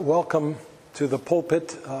Welcome to the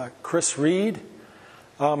pulpit, Chris Reed.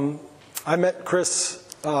 I met Chris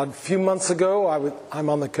a few months ago. I'm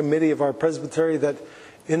on the committee of our presbytery that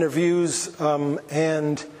interviews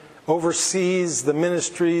and oversees the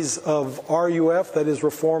ministries of RUF, that is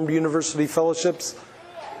Reformed University Fellowships,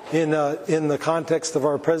 in the context of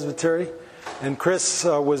our presbytery. And Chris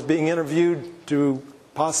was being interviewed to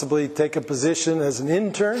possibly take a position as an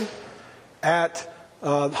intern at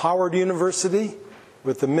Howard University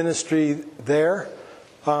with the ministry there.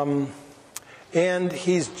 And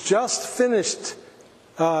he's just finished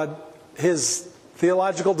his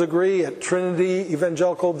theological degree at Trinity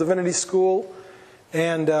Evangelical Divinity School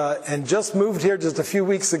and just moved here just a few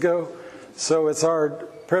weeks ago. So it's our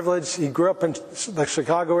privilege. He grew up in the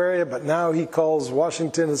Chicago area, but now he calls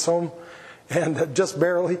Washington his home, and just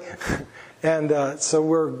barely. And so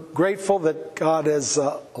we're grateful that God has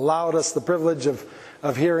allowed us the privilege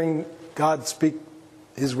of hearing God speak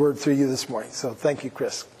His word through you this morning. So thank you,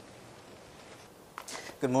 Chris.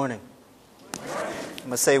 Good morning. I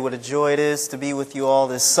must say what a joy it is to be with you all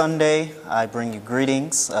this Sunday. I bring you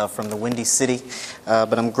greetings from the Windy City,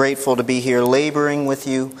 but I'm grateful to be here laboring with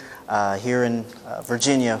you here in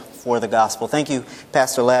Virginia for the gospel. Thank you,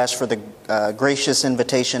 Pastor Lash, for the gracious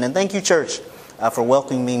invitation, and thank you, church, for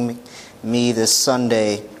welcoming me this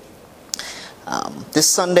Sunday. This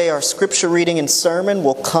Sunday, our scripture reading and sermon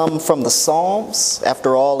will come from the Psalms.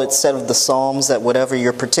 After all, it's said of the Psalms that whatever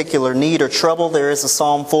your particular need or trouble, there is a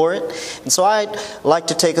psalm for it. And so I'd like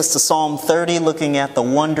to take us to Psalm 30, looking at the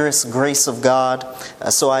wondrous grace of God.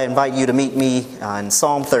 So I invite you to meet me in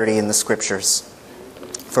Psalm 30 in the scriptures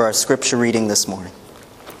for our scripture reading this morning.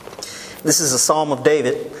 This is a Psalm of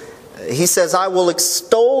David. He says, "I will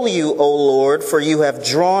extol you, O Lord, for you have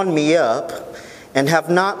drawn me up, and have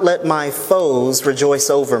not let my foes rejoice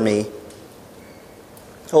over me.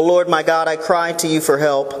 O Lord my God, I cry to you for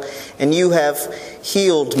help, and you have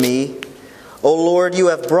healed me. O Lord, you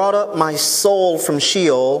have brought up my soul from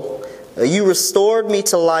Sheol. You restored me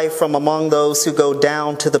to life from among those who go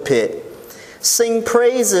down to the pit. Sing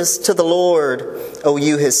praises to the Lord, O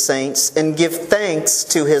you his saints, and give thanks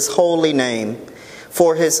to his holy name.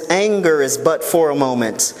 For his anger is but for a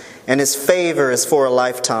moment, and his favor is for a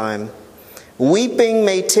lifetime. Weeping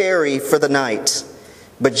may tarry for the night,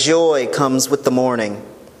 but joy comes with the morning.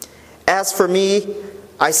 As for me,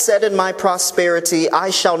 I said in my prosperity,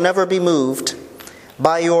 I shall never be moved.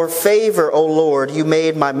 By your favor, O Lord, you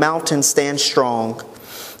made my mountain stand strong.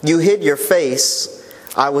 You hid your face,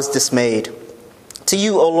 I was dismayed. To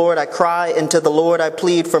you, O Lord, I cry, and to the Lord I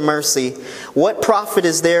plead for mercy. What profit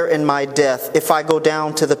is there in my death if I go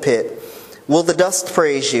down to the pit? Will the dust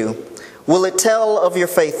praise you? Will it tell of your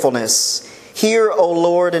faithfulness? Hear, O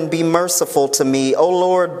Lord, and be merciful to me. O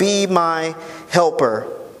Lord, be my helper.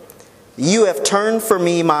 You have turned for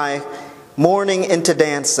me my mourning into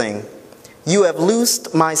dancing. You have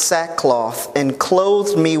loosed my sackcloth and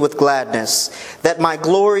clothed me with gladness, that my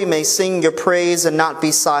glory may sing your praise and not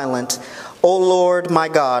be silent. O Lord, my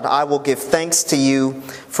God, I will give thanks to you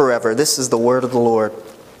forever." This is the word of the Lord.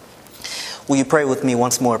 Will you pray with me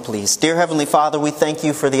once more, please? Dear Heavenly Father, we thank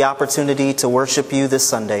you for the opportunity to worship you this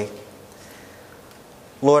Sunday.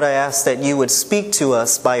 Lord, I ask that you would speak to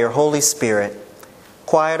us by your Holy Spirit,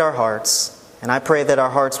 quiet our hearts, and I pray that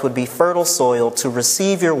our hearts would be fertile soil to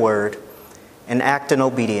receive your word and act in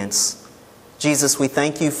obedience. Jesus, we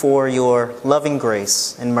thank you for your loving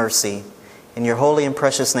grace and mercy. In your holy and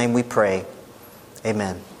precious name we pray.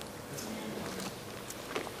 Amen.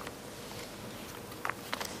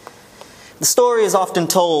 The story is often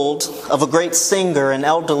told of a great singer, an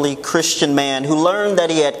elderly Christian man who learned that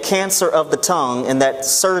he had cancer of the tongue and that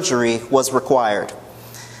surgery was required.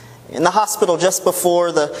 In the hospital just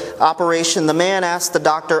before the operation, the man asked the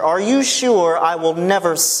doctor, "Are you sure I will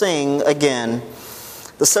never sing again?"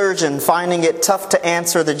 The surgeon, finding it tough to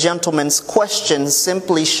answer the gentleman's question,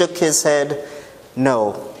 simply shook his head,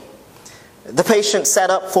 "No." The patient sat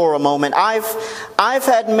up for a moment. I've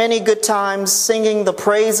had many good times singing the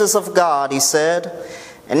praises of God," he said.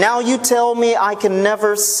 "And now you tell me I can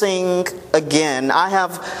never sing again. I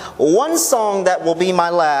have one song that will be my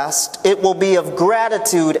last. It will be of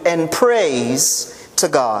gratitude and praise to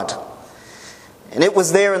God." And it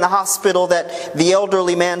was there in the hospital that the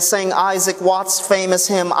elderly man sang Isaac Watts' famous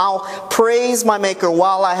hymn, "I'll praise my Maker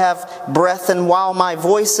while I have breath, and while my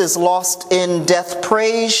voice is lost in death,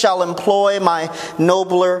 praise shall employ my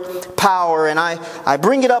nobler power." And I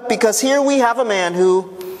bring it up because here we have a man who,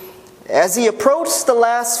 as he approached the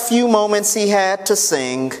last few moments he had to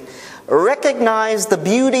sing, recognized the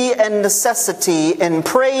beauty and necessity in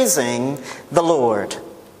praising the Lord.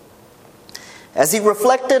 As he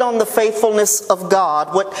reflected on the faithfulness of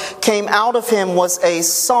God, what came out of him was a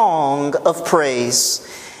song of praise.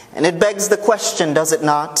 And it begs the question, does it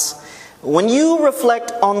not? When you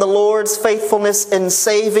reflect on the Lord's faithfulness in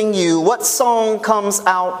saving you, what song comes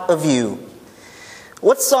out of you?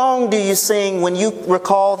 What song do you sing when you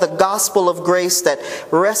recall the gospel of grace that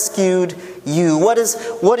rescued you? What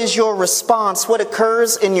is your response? What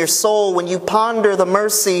occurs in your soul when you ponder the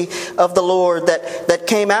mercy of the Lord that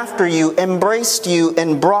came after you, embraced you,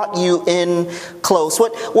 and brought you in close?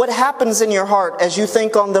 What happens in your heart as you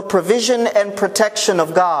think on the provision and protection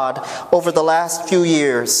of God over the last few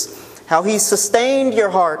years? How he sustained your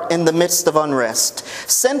heart in the midst of unrest,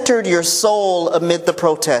 centered your soul amid the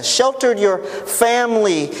protest, sheltered your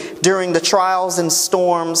family during the trials and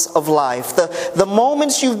storms of life. The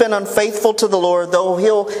moments you've been unfaithful to the Lord, though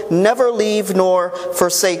he'll never leave nor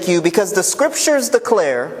forsake you, because the scriptures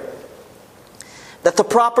declare that the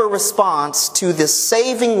proper response to this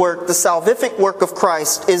saving work, the salvific work of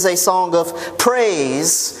Christ, is a song of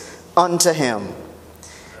praise unto him.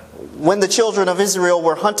 When the children of Israel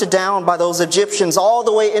were hunted down by those Egyptians all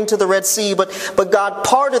the way into the Red Sea, but God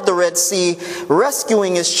parted the Red Sea,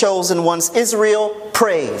 rescuing his chosen ones, Israel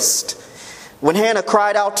praised. When Hannah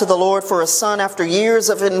cried out to the Lord for a son after years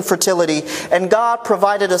of infertility, and God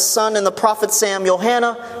provided a son in the prophet Samuel,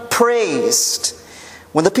 Hannah praised.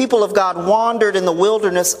 When the people of God wandered in the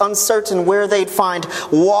wilderness, uncertain where they'd find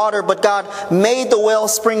water, but God made the well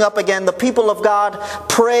spring up again, the people of God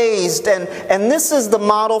praised. And this is the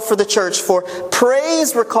model for the church, for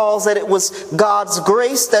praise recalls that it was God's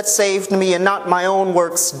grace that saved me and not my own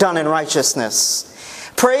works done in righteousness.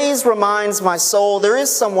 Praise reminds my soul there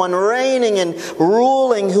is someone reigning and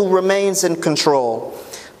ruling who remains in control.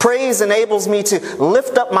 Praise enables me to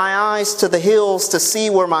lift up my eyes to the hills to see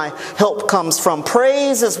where my help comes from.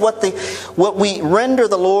 Praise is what we render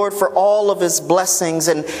the Lord for all of his blessings.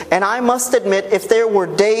 And I must admit, if there were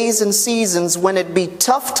days and seasons when it'd be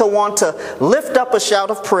tough to want to lift up a shout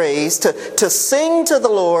of praise, to sing to the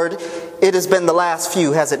Lord, it has been the last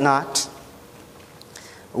few, has it not?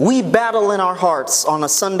 We battle in our hearts on a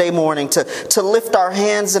Sunday morning to lift our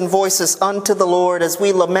hands and voices unto the Lord as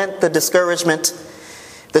we lament the discouragement,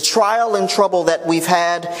 the trial and trouble that we've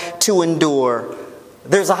had to endure.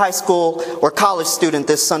 There's a high school or college student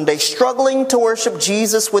this Sunday struggling to worship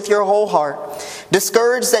Jesus with your whole heart,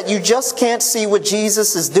 discouraged that you just can't see what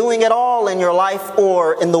Jesus is doing at all in your life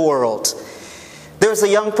or in the world. There's a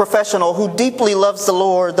young professional who deeply loves the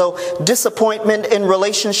Lord, though disappointment in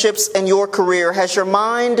relationships and your career has your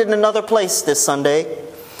mind in another place this Sunday.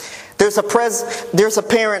 There's a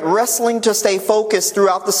parent wrestling to stay focused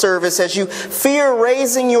throughout the service as you fear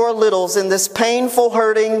raising your littles in this painful,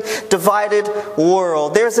 hurting, divided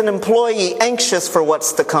world. There's an employee anxious for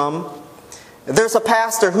what's to come. There's a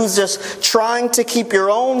pastor who's just trying to keep your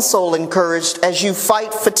own soul encouraged as you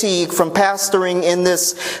fight fatigue from pastoring in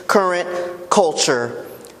this current culture.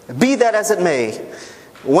 Be that as it may,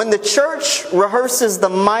 when the church rehearses the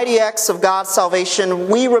mighty acts of God's salvation,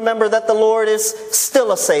 we remember that the Lord is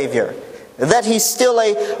still a Savior, that he's still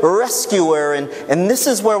a rescuer, and this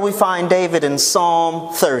is where we find David in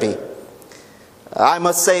Psalm 30. I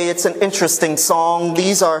must say it's an interesting song.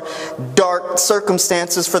 These are dark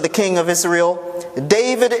circumstances for the king of Israel.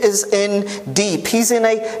 David is in deep. He's in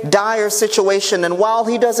a dire situation, and while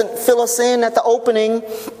he doesn't fill us in at the opening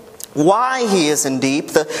why he is in deep,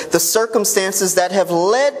 the circumstances that have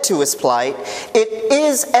led to his plight, it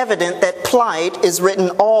is evident that plight is written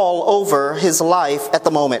all over his life at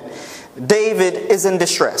the moment. David is in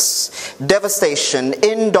distress, devastation,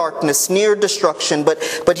 in darkness, near destruction,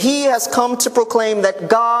 but he has come to proclaim that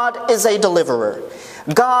God is a deliverer.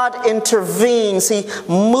 God intervenes. He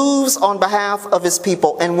moves on behalf of his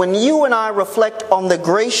people. And when you and I reflect on the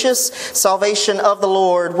gracious salvation of the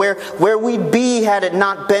Lord, where we'd be had it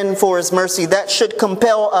not been for his mercy, that should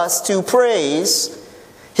compel us to praise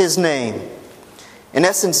his name. In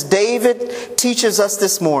essence, David teaches us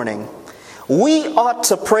this morning, we ought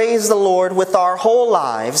to praise the Lord with our whole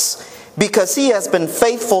lives because he has been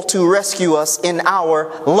faithful to rescue us in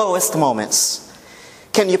our lowest moments.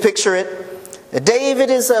 Can you picture it? David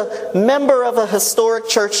is a member of a historic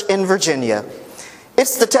church in Virginia.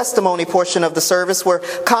 It's the testimony portion of the service where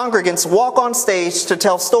congregants walk on stage to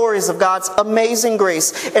tell stories of God's amazing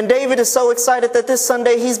grace. And David is so excited that this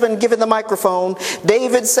Sunday he's been given the microphone.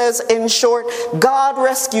 David says, in short, God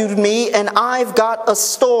rescued me and I've got a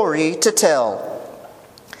story to tell.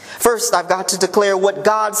 First, I've got to declare what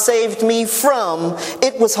God saved me from.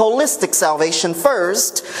 It was holistic salvation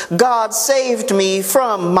first. God saved me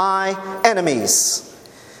from my enemies.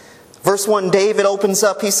 Verse 1, David opens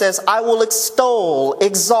up. He says, I will extol,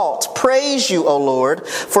 exalt, praise you, O Lord,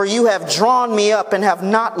 for you have drawn me up and have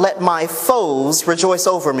not let my foes rejoice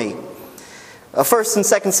over me. 1 and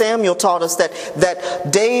 2 Samuel taught us that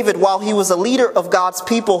David, while he was a leader of God's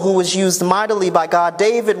people who was used mightily by God,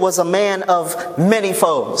 David was a man of many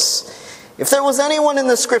foes. If there was anyone in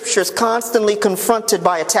the scriptures constantly confronted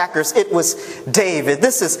by attackers, it was David.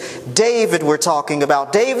 This is David we're talking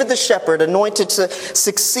about. David the shepherd, anointed to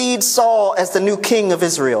succeed Saul as the new king of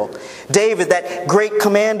Israel. David, that great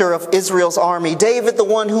commander of Israel's army. David, the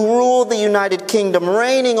one who ruled the United Kingdom,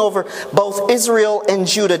 reigning over both Israel and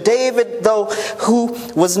Judah. David, though, who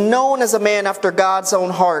was known as a man after God's own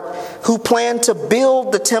heart, who planned to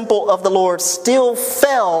build the temple of the Lord, still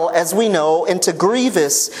fell, as we know, into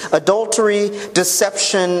grievous adultery,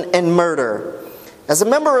 deception, and murder. As a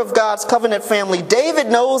member of God's covenant family, David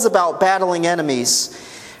knows about battling enemies.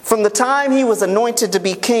 From the time he was anointed to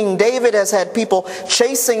be king, David has had people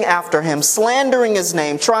chasing after him, slandering his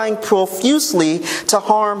name, trying profusely to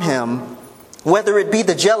harm him, whether it be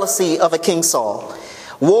the jealousy of a King Saul,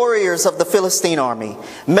 warriors of the Philistine army,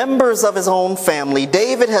 members of his own family.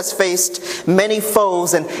 David has faced many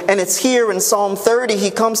foes, and it's here in Psalm 30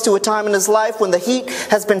 he comes to a time in his life when the heat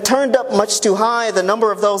has been turned up much too high. The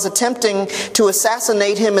number of those attempting to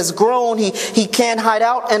assassinate him has grown. He can't hide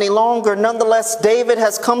out any longer. Nonetheless, David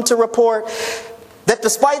has come to report that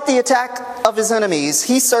despite the attack of his enemies,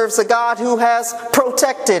 he serves a God who has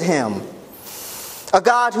protected him, a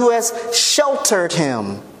God who has sheltered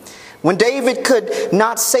him. When David could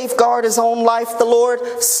not safeguard his own life, the Lord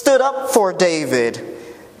stood up for David.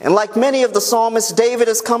 And like many of the psalmists, David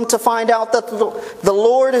has come to find out that the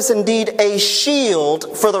Lord is indeed a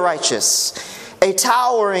shield for the righteous, a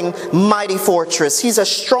towering, mighty fortress. He's a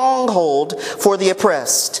stronghold for the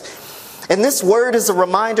oppressed. And this word is a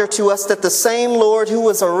reminder to us that the same Lord who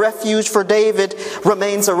was a refuge for David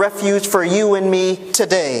remains a refuge for you and me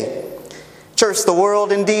today. Church, the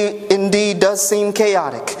world indeed does seem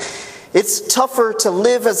chaotic. It's tougher to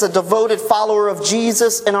live as a devoted follower of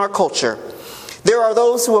Jesus in our culture. There are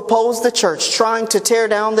those who oppose the church, trying to tear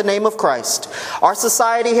down the name of Christ. Our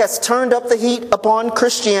society has turned up the heat upon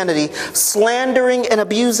Christianity, slandering and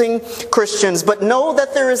abusing Christians. But know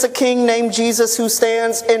that there is a king named Jesus who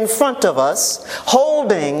stands in front of us,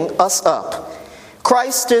 holding us up.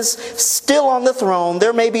 Christ is still on the throne.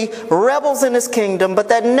 There may be rebels in his kingdom, but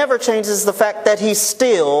that never changes the fact that he's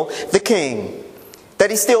still the king. That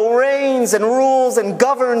he still reigns and rules and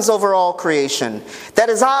governs over all creation. That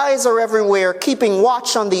his eyes are everywhere, keeping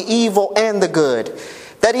watch on the evil and the good.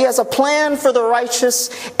 That he has a plan for the righteous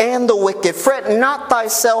and the wicked. Fret not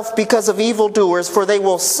thyself because of evildoers, for they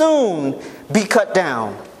will soon be cut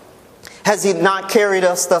down. Has he not carried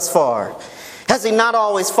us thus far? Has he not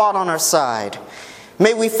always fought on our side?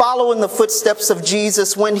 May we follow in the footsteps of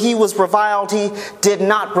Jesus. When he was reviled, he did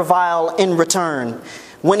not revile in return.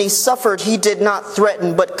 When he suffered, he did not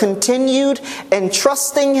threaten, but continued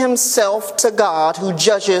entrusting himself to God who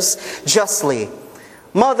judges justly.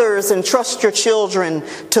 Mothers, entrust your children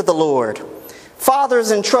to the Lord.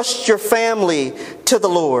 Fathers, entrust your family to the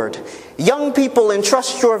Lord. Young people,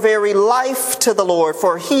 entrust your very life to the Lord,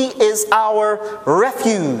 for he is our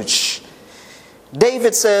refuge.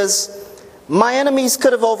 David says, my enemies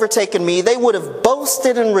could have overtaken me. They would have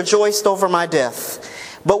boasted and rejoiced over my death.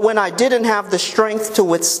 But when I didn't have the strength to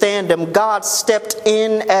withstand them, God stepped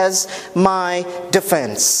in as my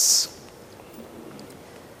defense.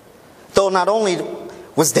 Though not only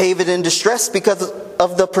was David in distress because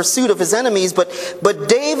of the pursuit of his enemies, but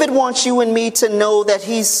David wants you and me to know that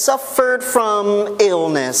he suffered from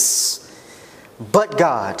illness, but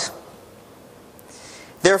God.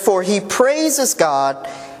 Therefore, he praises God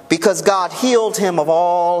because God healed him of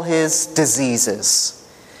all his diseases.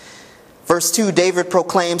 Verse 2, David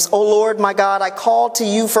proclaims, O Lord my God, I called to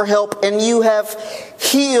you for help, and you have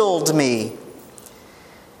healed me.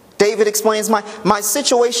 David explains, my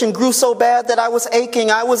situation grew so bad that I was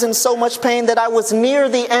aching. I was in so much pain that I was near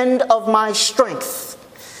the end of my strength.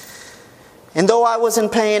 And though I was in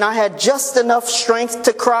pain, I had just enough strength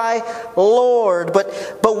to cry, Lord.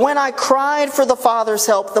 But when I cried for the Father's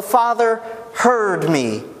help, the Father heard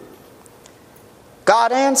me.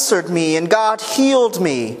 God answered me, and God healed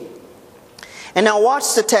me. And now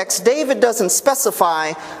watch the text. David doesn't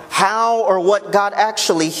specify how or what God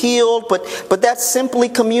actually healed, but that simply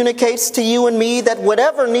communicates to you and me that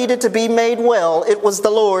whatever needed to be made well, it was the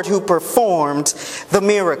Lord who performed the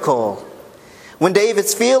miracle. When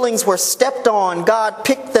David's feelings were stepped on, God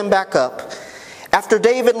picked them back up. After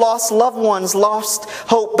David lost loved ones, lost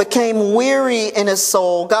hope, became weary in his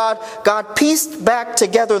soul, God pieced back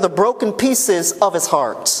together the broken pieces of his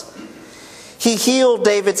heart. He healed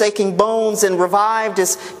David's aching bones and revived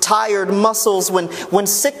his tired muscles. When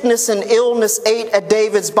sickness and illness ate at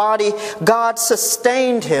David's body, God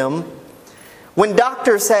sustained him. When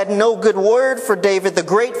doctors had no good word for David, the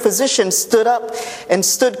great physician stood up and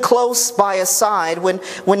stood close by his side.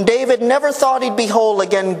 When David never thought he'd be whole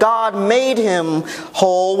again, God made him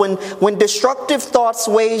whole. When destructive thoughts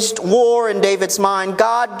waged war in David's mind,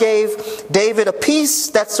 God gave David a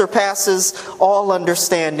peace that surpasses all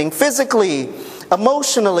understanding. Physically,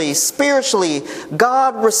 emotionally, spiritually,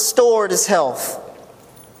 God restored his health.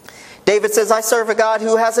 David says, I serve a God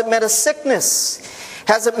who hasn't met a sickness,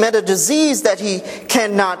 hasn't met a disease that he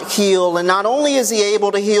cannot heal. And not only is he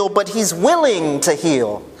able to heal, but he's willing to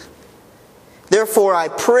heal. Therefore, I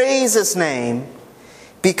praise his name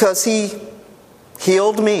because he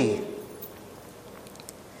healed me.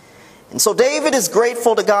 And so David is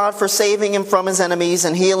grateful to God for saving him from his enemies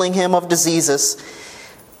and healing him of diseases.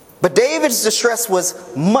 But David's distress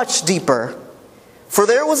was much deeper, for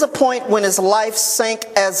there was a point when his life sank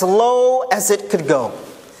as low as it could go.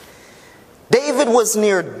 David was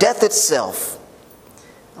near death itself,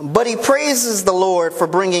 but he praises the Lord for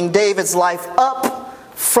bringing David's life up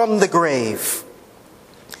from the grave.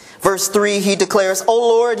 Verse 3, he declares, O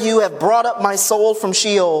Lord, you have brought up my soul from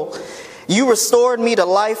Sheol. You restored me to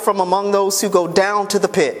life from among those who go down to the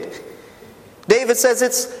pit. David says,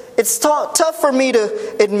 it's tough for me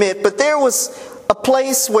to admit, but there was a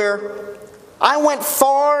place where I went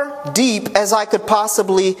far deep as I could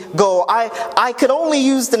possibly go. I could only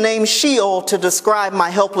use the name Sheol to describe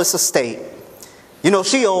my helpless estate. You know,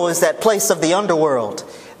 Sheol is that place of the underworld,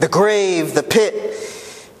 the grave, the pit,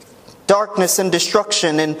 darkness and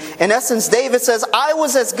destruction. And in essence, David says, I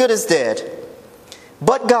was as good as dead.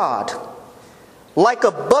 But God, like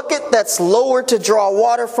a bucket that's lowered to draw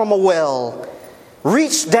water from a well,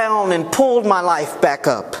 reached down and pulled my life back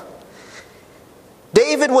up.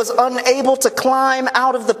 David was unable to climb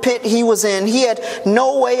out of the pit he was in. He had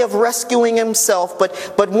no way of rescuing himself.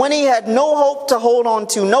 But when he had no hope to hold on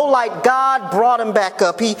to, no light, God brought him back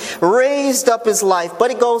up. He raised up his life. But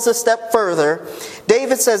he goes a step further.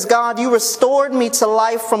 David says, God, you restored me to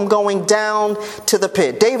life from going down to the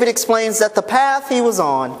pit. David explains that the path he was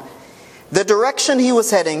on, the direction he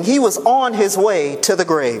was heading, he was on his way to the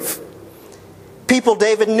grave. People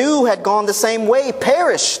David knew had gone the same way,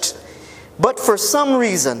 perished. But for some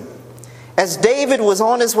reason, as David was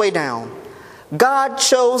on his way down, God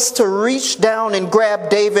chose to reach down and grab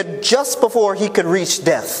David just before he could reach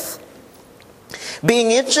death. Being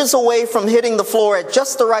inches away from hitting the floor at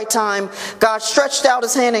just the right time, God stretched out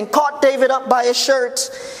his hand and caught David up by his shirt,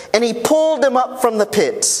 and he pulled him up from the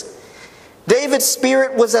pit. David's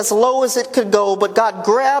spirit was as low as it could go, but God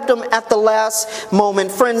grabbed him at the last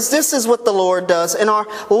moment. Friends, this is what the Lord does. In our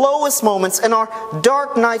lowest moments, in our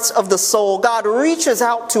dark nights of the soul, God reaches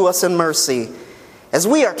out to us in mercy. As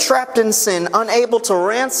we are trapped in sin, unable to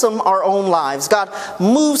ransom our own lives, God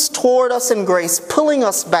moves toward us in grace, pulling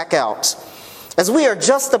us back out. As we are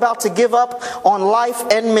just about to give up on life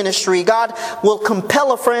and ministry, God will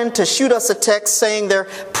compel a friend to shoot us a text saying they're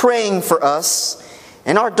praying for us.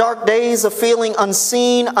 In our dark days of feeling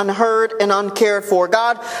unseen, unheard, and uncared for,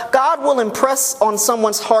 God will impress on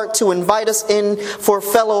someone's heart to invite us in for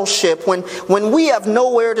fellowship. When we have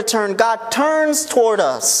nowhere to turn, God turns toward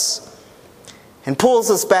us and pulls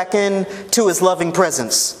us back in to his loving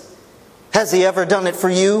presence. Has he ever done it for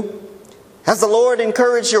you? Has the Lord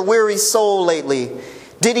encouraged your weary soul lately?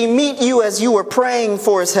 Did he meet you as you were praying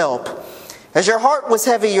for his help? As your heart was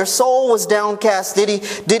heavy, your soul was downcast, did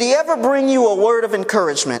he ever bring you a word of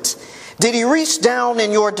encouragement? Did he reach down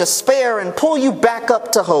in your despair and pull you back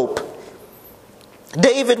up to hope?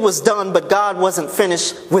 David was done, but God wasn't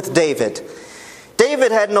finished with David.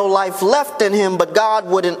 David had no life left in him, but God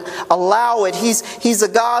wouldn't allow it. He's a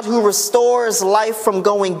God who restores life from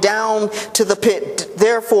going down to the pit.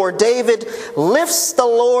 Therefore, David lifts the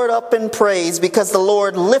Lord up in praise because the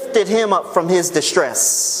Lord lifted him up from his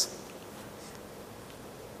distress.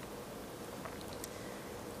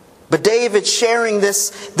 But David sharing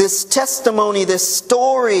this testimony, this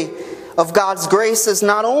story of God's grace is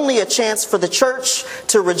not only a chance for the church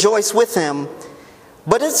to rejoice with him,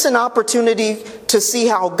 but it's an opportunity to see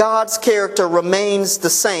how God's character remains the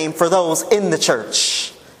same for those in the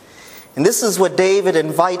church. And this is what David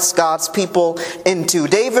invites God's people into.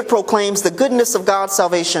 David proclaims the goodness of God's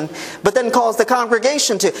salvation, but then calls the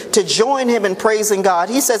congregation to join him in praising God.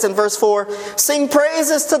 He says in verse 4, "Sing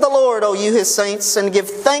praises to the Lord, O you his saints, and give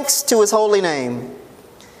thanks to his holy name."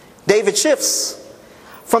 David shifts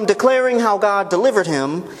from declaring how God delivered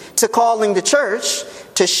him to calling the church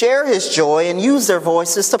to share his joy and use their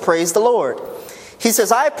voices to praise the Lord. He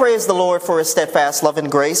says, I praise the Lord for his steadfast love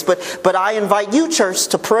and grace, but I invite you, church,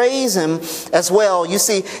 to praise him as well. You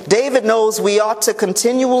see, David knows we ought to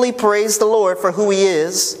continually praise the Lord for who he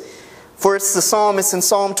is. For it's the psalmist in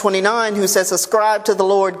Psalm 29 who says, ascribe to the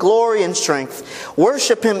Lord glory and strength.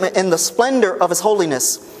 Worship him in the splendor of his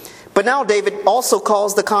holiness. But now David also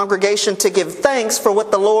calls the congregation to give thanks for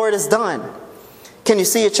what the Lord has done. Can you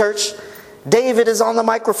see it, church? David is on the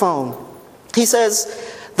microphone. He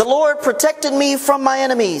says, the Lord protected me from my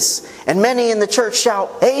enemies. And many in the church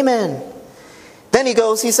shout, amen. Then he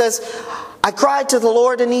says, I cried to the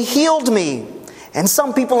Lord and he healed me. And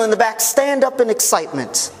some people in the back stand up in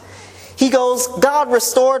excitement. He goes, God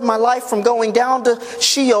restored my life from going down to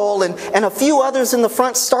Sheol, and a few others in the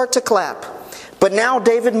front start to clap. But now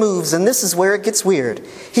David moves, and this is where it gets weird.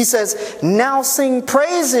 He says, now sing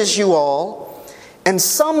praises, you all. And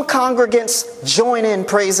some congregants join in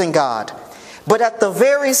praising God. But at the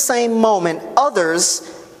very same moment, others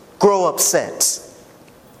grow upset.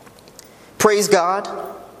 Praise God.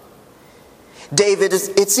 David,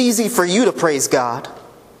 it's easy for you to praise God.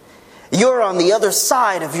 You're on the other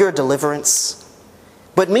side of your deliverance.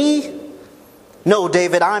 But me? No,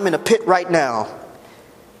 David, I'm in a pit right now.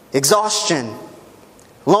 Exhaustion,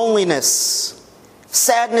 loneliness,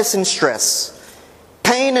 sadness and stress,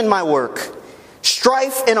 pain in my work,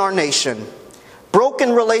 strife in our nation,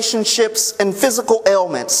 broken relationships and physical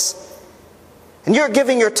ailments. And you're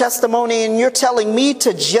giving your testimony and you're telling me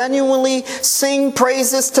to genuinely sing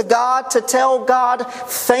praises to God, to tell God,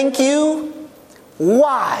 thank you?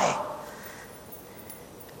 Why?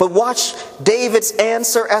 But watch David's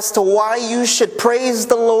answer as to why you should praise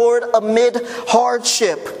the Lord amid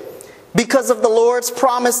hardship. Because of the Lord's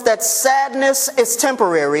promise that sadness is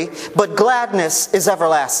temporary, but gladness is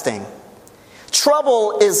everlasting.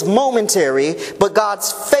 Trouble is momentary, but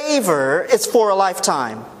God's favor is for a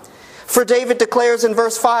lifetime. For David declares in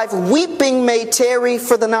verse 5, weeping may tarry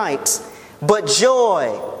for the night, but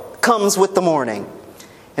joy comes with the morning.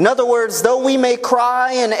 In other words, though we may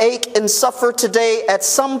cry and ache and suffer today, at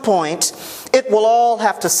some point, it will all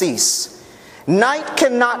have to cease. Night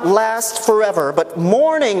cannot last forever, but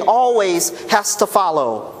morning always has to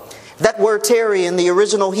follow. That word tarry in the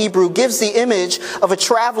original Hebrew gives the image of a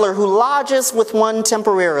traveler who lodges with one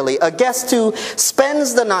temporarily, a guest who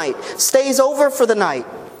spends the night, stays over for the night.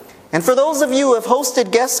 And for those of you who have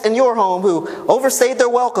hosted guests in your home who overstayed their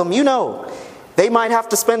welcome, you know they might have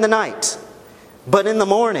to spend the night. But in the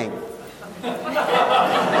morning,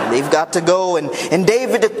 they've got to go. And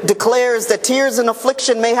David declares that tears and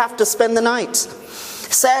affliction may have to spend the night.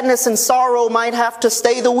 Sadness and sorrow might have to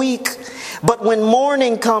stay the week. But when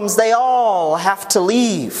morning comes, they all have to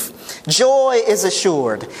leave. Joy is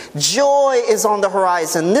assured. Joy is on the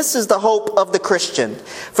horizon. This is the hope of the Christian.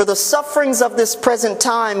 For the sufferings of this present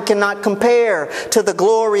time cannot compare to the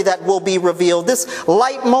glory that will be revealed. This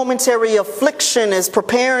light momentary affliction is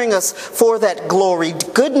preparing us for that glory.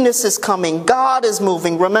 Goodness is coming. God is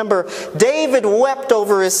moving. Remember, David wept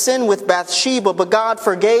over his sin with Bathsheba, but God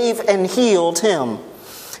forgave and healed him.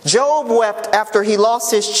 Job wept after he lost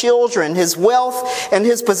his children, his wealth, and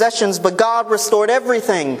his possessions, but God restored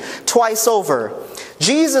everything twice over.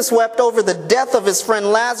 Jesus wept over the death of his friend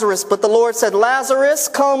Lazarus, but the Lord said, Lazarus,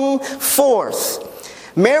 come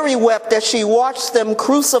forth. Mary wept as she watched them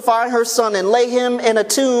crucify her son and lay him in a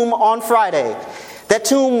tomb on Friday. That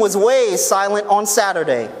tomb was way silent on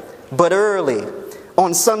Saturday, but early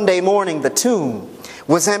on Sunday morning, the tomb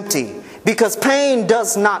was empty. Because pain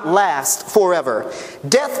does not last forever.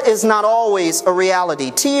 Death is not always a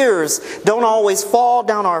reality. Tears don't always fall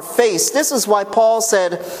down our face. This is why Paul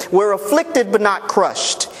said, we're afflicted but not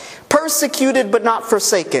crushed, persecuted but not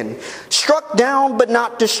forsaken, struck down but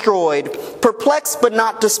not destroyed, perplexed but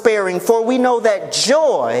not despairing, for we know that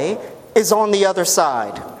joy is on the other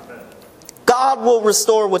side. God will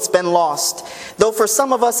restore what's been lost, though for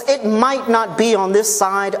some of us it might not be on this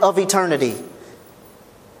side of eternity.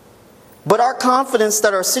 But our confidence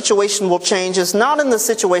that our situation will change is not in the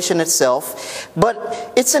situation itself,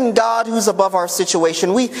 but it's in God who's above our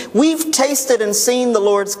situation. We've tasted and seen the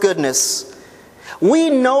Lord's goodness.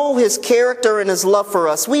 We know his character and his love for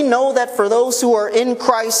us. We know that for those who are in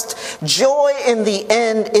Christ, joy in the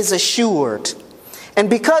end is assured. And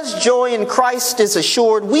because joy in Christ is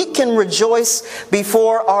assured, we can rejoice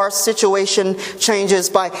before our situation changes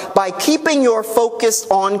by keeping your focus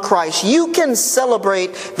on Christ. You can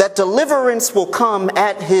celebrate that deliverance will come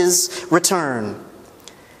at his return.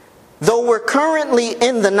 Though we're currently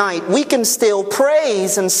in the night, we can still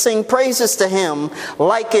praise and sing praises to him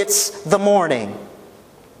like it's the morning.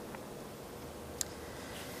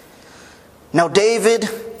 Now David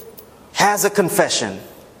has a confession.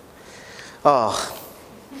 Oh.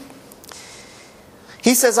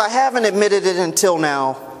 He says, I haven't admitted it until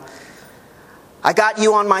now. I got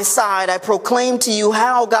you on my side. I proclaimed to you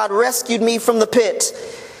how God rescued me from the pit.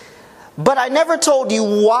 But I never told you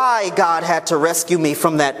why God had to rescue me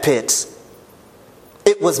from that pit.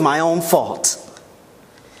 It was my own fault.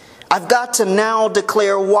 I've got to now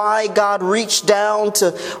declare why God reached down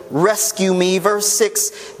to rescue me. Verse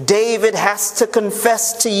 6, David has to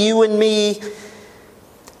confess to you and me,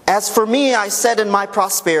 as for me, I said in my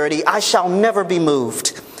prosperity, I shall never be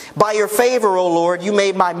moved. By your favor, O Lord, you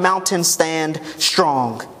made my mountain stand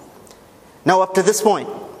strong. Now, up to this point,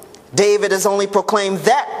 David has only proclaimed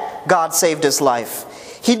that God saved his life.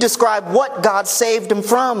 He described what God saved him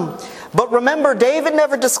from. But remember, David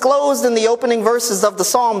never disclosed in the opening verses of the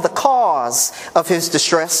psalm the cause of his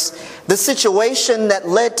distress, the situation that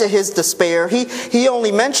led to his despair. He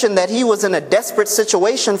only mentioned that he was in a desperate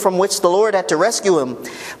situation from which the Lord had to rescue him.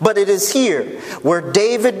 But it is here where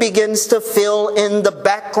David begins to fill in the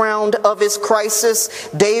background of his crisis.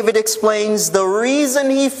 David explains the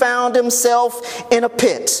reason he found himself in a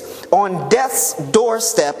pit on death's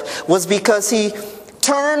doorstep was because he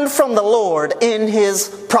turned from the Lord in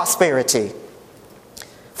his prosperity.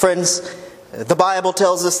 Friends, the Bible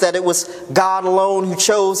tells us that it was God alone who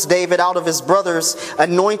chose David out of his brothers,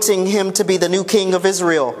 anointing him to be the new king of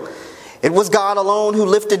Israel. It was God alone who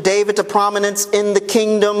lifted David to prominence in the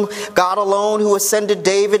kingdom. God alone who ascended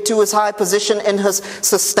David to his high position and has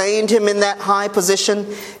sustained him in that high position.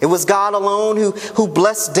 It was God alone who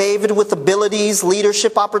blessed David with abilities,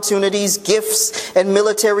 leadership opportunities, gifts, and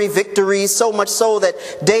military victories, so much so that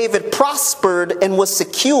David prospered and was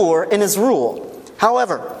secure in his rule.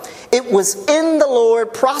 However, it was in the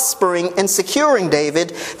Lord prospering and securing David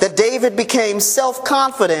that David became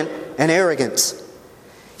self-confident and arrogant.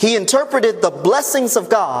 He interpreted the blessings of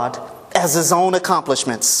God as his own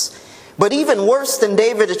accomplishments. But even worse than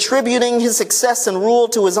David attributing his success and rule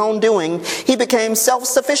to his own doing, he became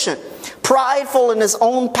self-sufficient, prideful in his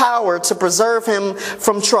own power to preserve him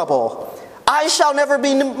from trouble. I shall never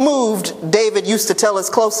be moved, David used to tell his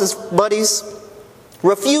closest buddies,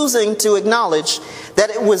 refusing to acknowledge that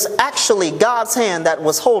it was actually God's hand that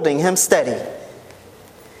was holding him steady.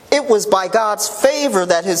 It was by God's favor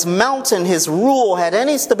that his mountain, his rule, had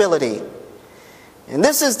any stability. And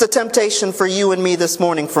this is the temptation for you and me this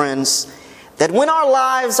morning, friends, that when our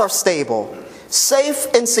lives are stable, safe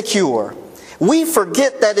and secure, we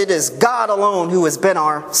forget that it is God alone who has been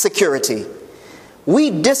our security.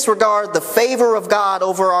 We disregard the favor of God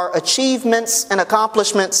over our achievements and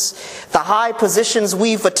accomplishments, the high positions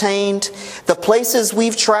we've attained, the places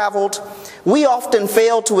we've traveled. We often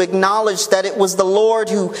fail to acknowledge that it was the Lord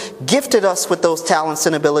who gifted us with those talents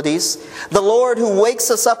and abilities, the Lord who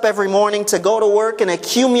wakes us up every morning to go to work and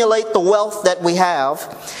accumulate the wealth that we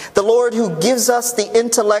have, the Lord who gives us the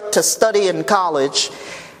intellect to study in college,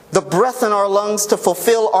 the breath in our lungs to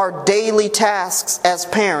fulfill our daily tasks as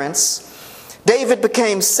parents. David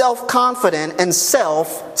became self-confident and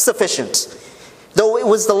self-sufficient. Though it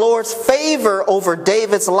was the Lord's favor over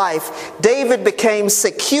David's life, David became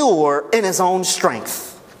secure in his own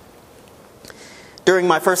strength. During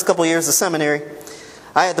my first couple years of seminary,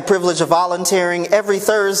 I had the privilege of volunteering every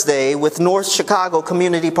Thursday with North Chicago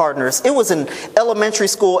Community Partners. It was an elementary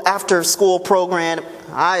school after-school program.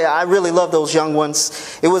 I really love those young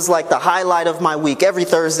ones. It was like the highlight of my week. Every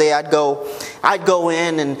Thursday I'd go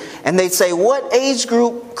in and they'd say, what age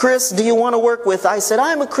group, Chris, do you want to work with? I said,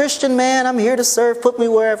 I'm a Christian man. I'm here to serve. Put me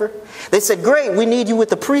wherever. They said, great. We need you with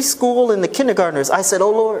the preschool and the kindergartners. I said,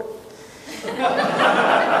 oh, Lord.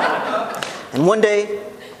 And one day,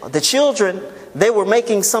 the children, they were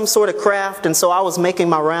making some sort of craft, and so I was making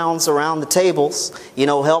my rounds around the tables,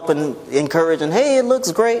 helping, encouraging, hey, it looks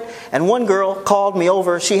great. And one girl called me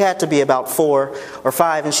over. She had to be about 4 or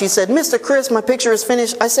 5, and she said, Mr. Chris, my picture is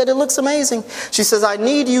finished. I said, it looks amazing. She says, I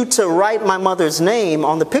need you to write my mother's name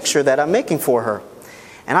on the picture that I'm making for her.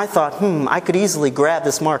 And I thought, I could easily grab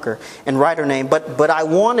this marker and write her name, but I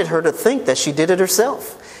wanted her to think that she did it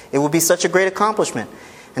herself. It would be such a great accomplishment.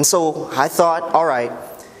 And so I thought, all right,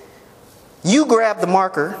 you grab the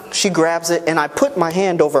marker, she grabs it, and I put my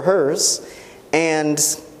hand over hers, and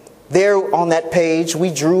there on that page,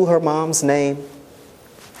 we drew her mom's name.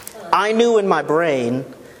 I knew in my brain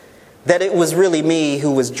that it was really me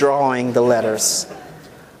who was drawing the letters.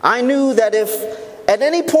 I knew that if at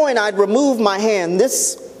any point I'd remove my hand,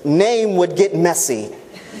 this name would get messy.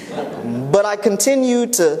 But I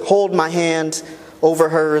continued to hold my hand over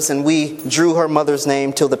hers, and we drew her mother's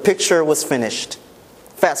name till the picture was finished.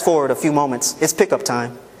 Fast forward a few moments, it's pickup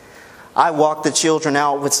time. I walked the children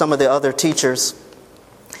out with some of the other teachers.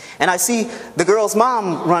 And I see the girl's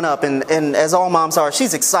mom run up, and as all moms are,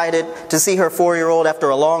 she's excited to see her 4-year-old after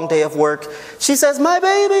a long day of work. She says, "My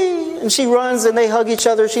baby!" And she runs and they hug each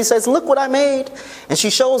other. She says, "Look what I made." And she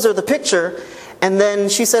shows her the picture. And then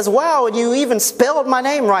she says, "Wow, and you even spelled my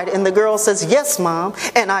name right." And the girl says, "Yes, Mom,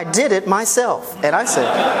 and I did it myself." And I said,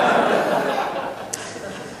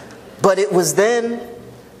 but it was then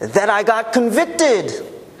that I got convicted.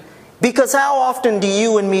 Because how often do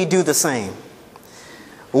you and me do the same?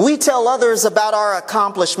 We tell others about our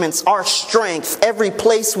accomplishments, our strength, every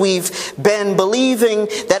place we've been, believing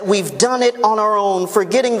that we've done it on our own,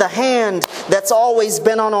 forgetting the hand that's always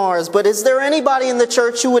been on ours. But is there anybody in the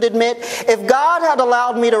church who would admit, if God had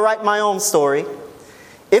allowed me to write my own story,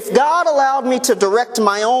 if God allowed me to direct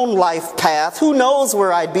my own life path, who knows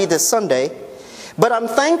where I'd be this Sunday? But I'm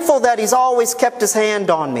thankful that He's always kept His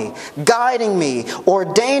hand on me, guiding me,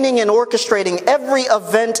 ordaining and orchestrating every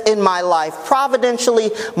event in my life,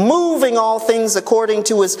 providentially moving all things according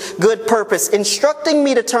to His good purpose, instructing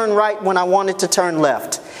me to turn right when I wanted to turn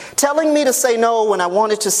left, telling me to say no when I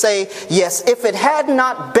wanted to say yes. If it had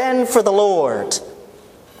not been for the Lord,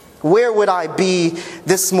 where would I be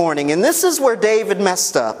this morning? And this is where David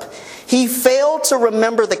messed up. He failed to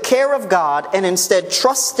remember the care of God and instead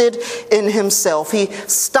trusted in himself. He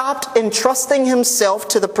stopped entrusting himself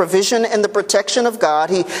to the provision and the protection of God.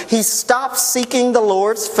 He stopped seeking the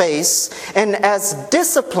Lord's face. And as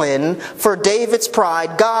discipline for David's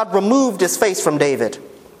pride, God removed His face from David.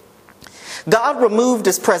 God removed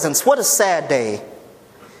His presence. What a sad day.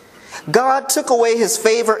 God took away His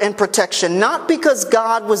favor and protection, not because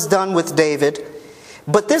God was done with David,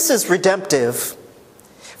 but this is redemptive.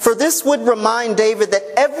 For this would remind David that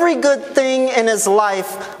every good thing in his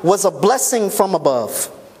life was a blessing from above.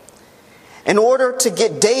 In order to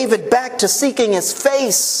get David back to seeking His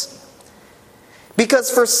face. Because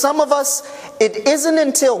for some of us, it isn't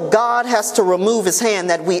until God has to remove His hand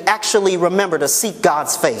that we actually remember to seek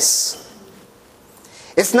God's face.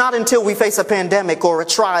 It's not until we face a pandemic or a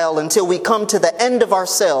trial, until we come to the end of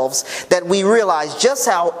ourselves, that we realize just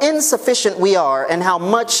how insufficient we are and how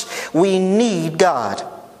much we need God.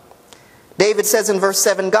 David says in verse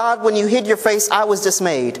 7, "God, when you hid your face, I was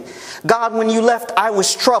dismayed. God, when you left, I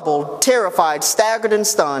was troubled, terrified, staggered, and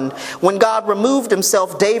stunned. When God removed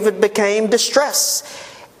Himself, David became distressed."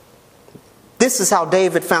 This is how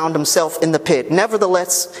David found himself in the pit.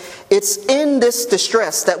 Nevertheless, it's in this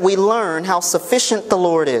distress that we learn how sufficient the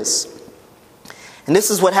Lord is. And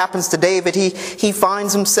this is what happens to David. He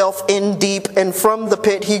finds himself in deep, and from the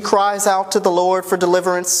pit he cries out to the Lord for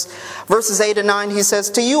deliverance. Verses 8 and 9, he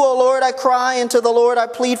says, "To you, O Lord, I cry, and to the Lord I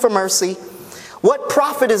plead for mercy. What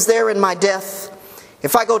profit is there in my death?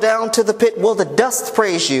 If I go down to the pit, will the dust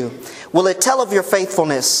praise you? Will it tell of your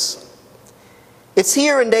faithfulness?" It's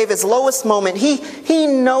here in David's lowest moment. He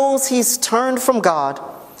knows he's turned from God,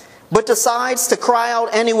 but decides to cry out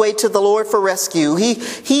anyway to the Lord for rescue.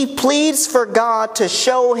 He pleads for God to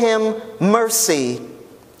show him mercy.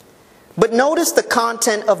 But notice the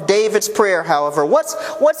content of David's prayer, however.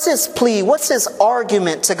 What's his plea? What's his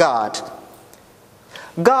argument to God?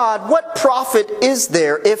 "God, what profit is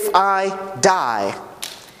there if I die?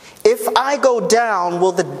 If I go down,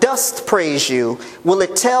 will the dust praise you? Will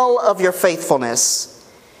it tell of your faithfulness?"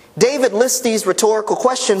 David lists these rhetorical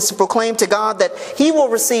questions to proclaim to God that he will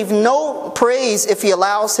receive no praise if he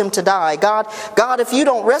allows him to die. God, if you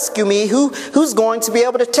don't rescue me, who's going to be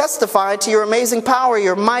able to testify to your amazing power,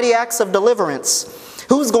 your mighty acts of deliverance?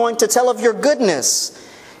 Who's going to tell of your goodness?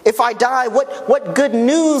 If I die, what good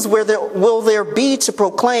news will there be to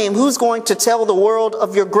proclaim? Who's going to tell the world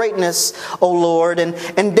of your greatness, O Lord?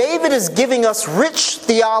 And David is giving us rich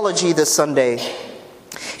theology this Sunday.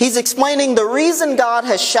 He's explaining the reason God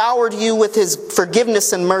has showered you with His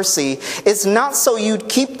forgiveness and mercy is not so you'd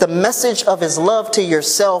keep the message of His love to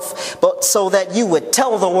yourself, but so that you would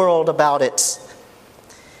tell the world about it.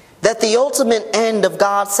 That the ultimate end of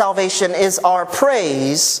God's salvation is our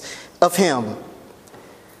praise of Him.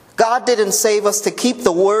 God didn't save us to keep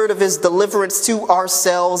the word of His deliverance to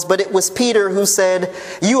ourselves, but it was Peter who said,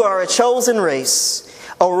 "You are a chosen race,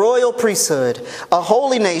 a royal priesthood, a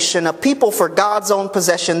holy nation, a people for God's own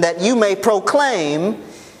possession, that you may proclaim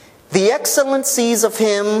the excellencies of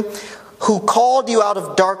Him who called you out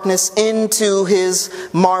of darkness into His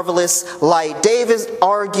marvelous light." David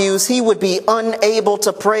argues he would be unable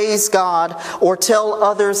to praise God or tell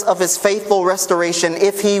others of His faithful restoration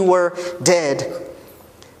if he were dead.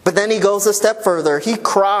 But then he goes a step further. He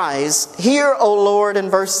cries, "Hear, O Lord," in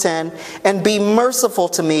verse 10, "and be merciful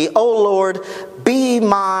to me. O Lord, be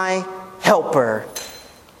my helper.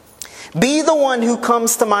 Be the one who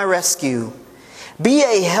comes to my rescue. Be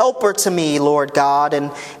a helper to me, Lord God.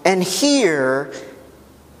 And here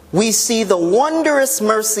we see the wondrous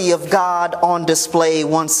mercy of God on display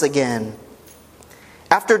once again.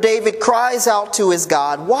 After David cries out to his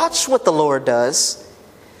God, watch what the Lord does.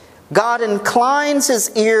 God inclines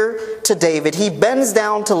his ear to David. He bends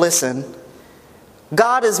down to listen.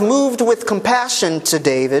 God is moved with compassion to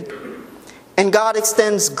David, and God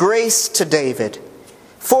extends grace to David.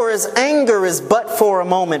 For his anger is but for a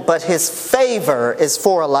moment, but his favor is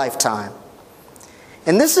for a lifetime.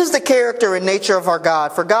 And this is the character and nature of our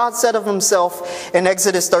God. For God said of himself in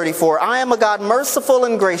Exodus 34, I am a God merciful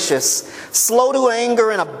and gracious, slow to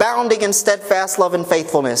anger and abounding in steadfast love and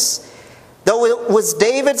faithfulness. Though it was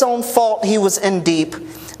David's own fault he was in deep,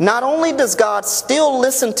 not only does God still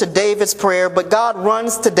listen to David's prayer, but God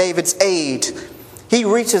runs to David's aid. He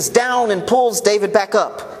reaches down and pulls David back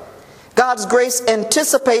up. God's grace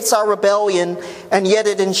anticipates our rebellion, and yet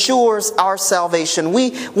it ensures our salvation.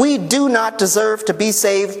 We do not deserve to be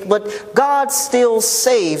saved, but God still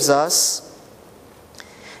saves us.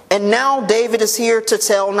 And now David is here to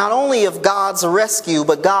tell not only of God's rescue,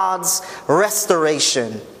 but God's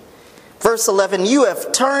restoration. Verse 11, you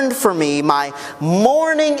have turned for me my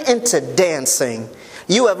mourning into dancing.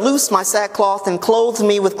 You have loosed my sackcloth and clothed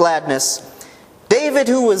me with gladness. David,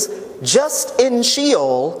 who was just in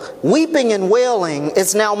Sheol, weeping and wailing,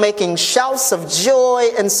 is now making shouts of joy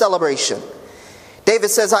and celebration. David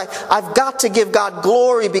says, I've got to give God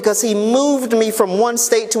glory because he moved me from one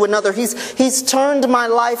state to another. He's turned my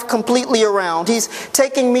life completely around. He's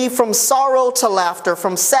taking me from sorrow to laughter,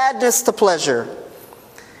 from sadness to pleasure.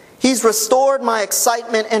 He's restored my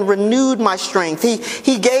excitement and renewed my strength.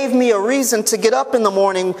 He gave me a reason to get up in the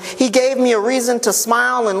morning. He gave me a reason to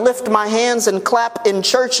smile and lift my hands and clap in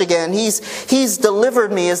church again. He's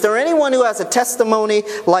delivered me. Is there anyone who has a testimony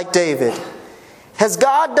like David? Has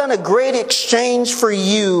God done a great exchange for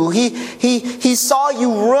you? He saw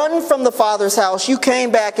you run from the Father's house. You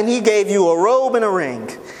came back and he gave you a robe and a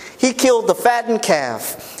ring. He killed the fattened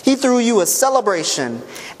calf. He threw you a celebration.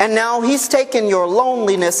 And now he's taken your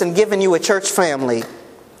loneliness and given you a church family.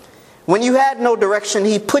 When you had no direction,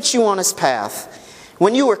 he put you on his path.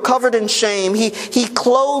 When you were covered in shame, he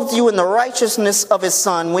clothed you in the righteousness of his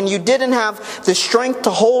Son. When you didn't have the strength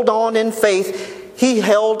to hold on in faith, he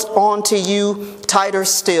held on to you tighter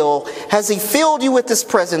still. Has he filled you with his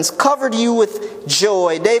presence, covered you with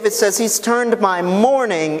joy? David says he's turned my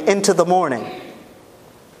mourning into the morning.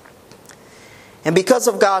 And because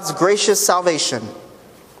of God's gracious salvation,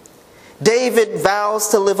 David vows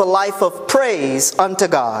to live a life of praise unto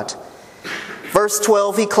God. Verse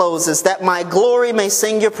 12, he closes, that my glory may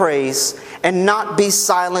sing your praise and not be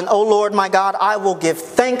silent. O Lord my God, I will give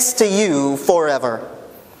thanks to you forever.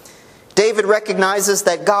 David recognizes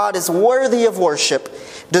that God is worthy of worship,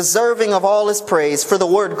 deserving of all his praise. For the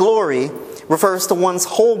word glory refers to one's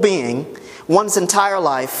whole being, one's entire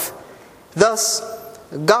life. Thus,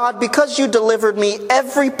 God, because you delivered me,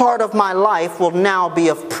 every part of my life will now be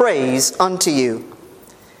of praise unto you.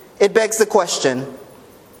 It begs the question,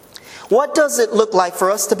 what does it look like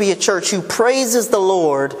for us to be a church who praises the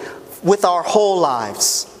Lord with our whole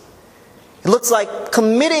lives? It looks like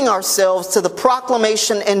committing ourselves to the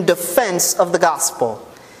proclamation and defense of the gospel,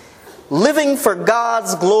 living for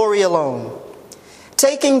God's glory alone,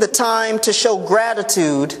 taking the time to show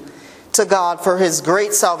gratitude to God for his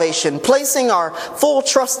great salvation, placing our full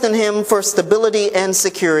trust in him for stability and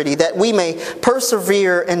security, that we may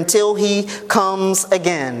persevere until he comes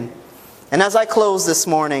again. And as I close this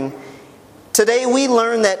morning, today we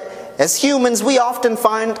learn that as humans we often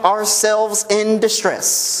find ourselves in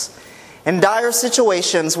distress, in dire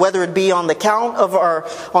situations, whether it be on account of our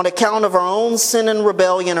own sin and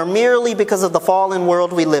rebellion, or merely because of the fallen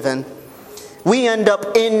world we live in. We end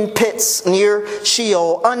up in pits near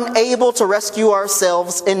Sheol, unable to rescue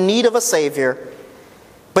ourselves, in need of a Savior.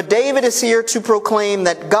 But David is here to proclaim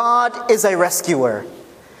that God is a rescuer.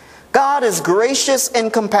 God is gracious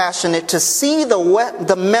and compassionate to see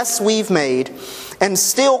the mess we've made and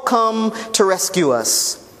still come to rescue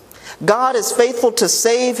us. God is faithful to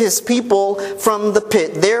save his people from the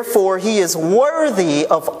pit. Therefore, he is worthy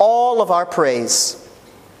of all of our praise.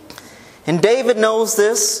 And David knows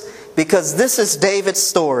this, because this is David's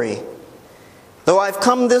story. Though I've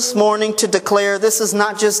come this morning to declare this is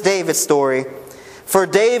not just David's story, for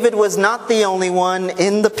David was not the only one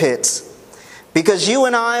in the pit. Because you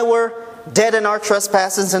and I were dead in our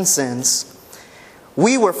trespasses and sins.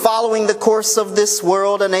 We were following the course of this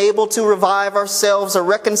world, unable to revive ourselves or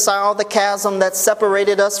reconcile the chasm that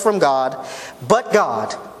separated us from God. But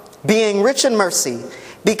God, being rich in mercy,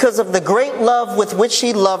 because of the great love with which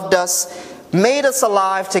he loved us, made us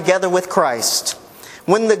alive together with Christ.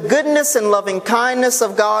 When the goodness and loving kindness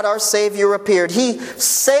of God our Savior appeared, He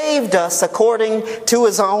saved us according to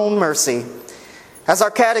His own mercy. As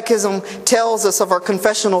our catechism tells us of our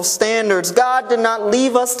confessional standards, God did not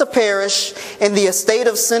leave us to perish in the estate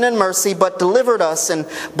of sin and mercy, but delivered us and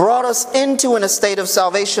brought us into an estate of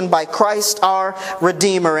salvation by Christ our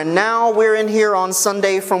Redeemer. And now we're in here on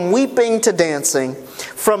Sunday from weeping to dancing,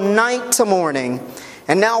 from night to morning.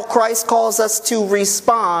 And now Christ calls us to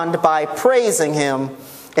respond by praising Him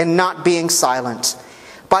and not being silent,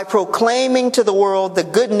 by proclaiming to the world the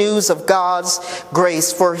good news of God's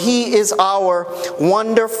grace, for He is our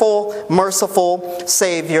wonderful, merciful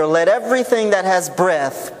Savior. Let everything that has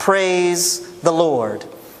breath praise the Lord.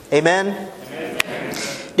 Amen? Amen.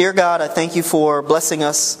 Dear God, I thank You for blessing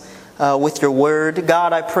us with Your word.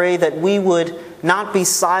 God, I pray that we would not be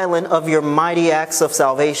silent of Your mighty acts of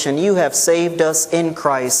salvation. You have saved us in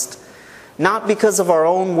Christ, not because of our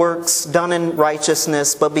own works done in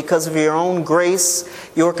righteousness, but because of Your own grace,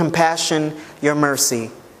 Your compassion, Your mercy.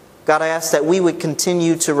 God, I ask that we would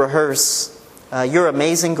continue to rehearse Your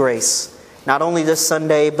amazing grace, not only this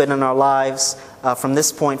Sunday, but in our lives from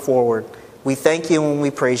this point forward. We thank You and we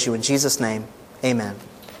praise You. In Jesus' name, amen.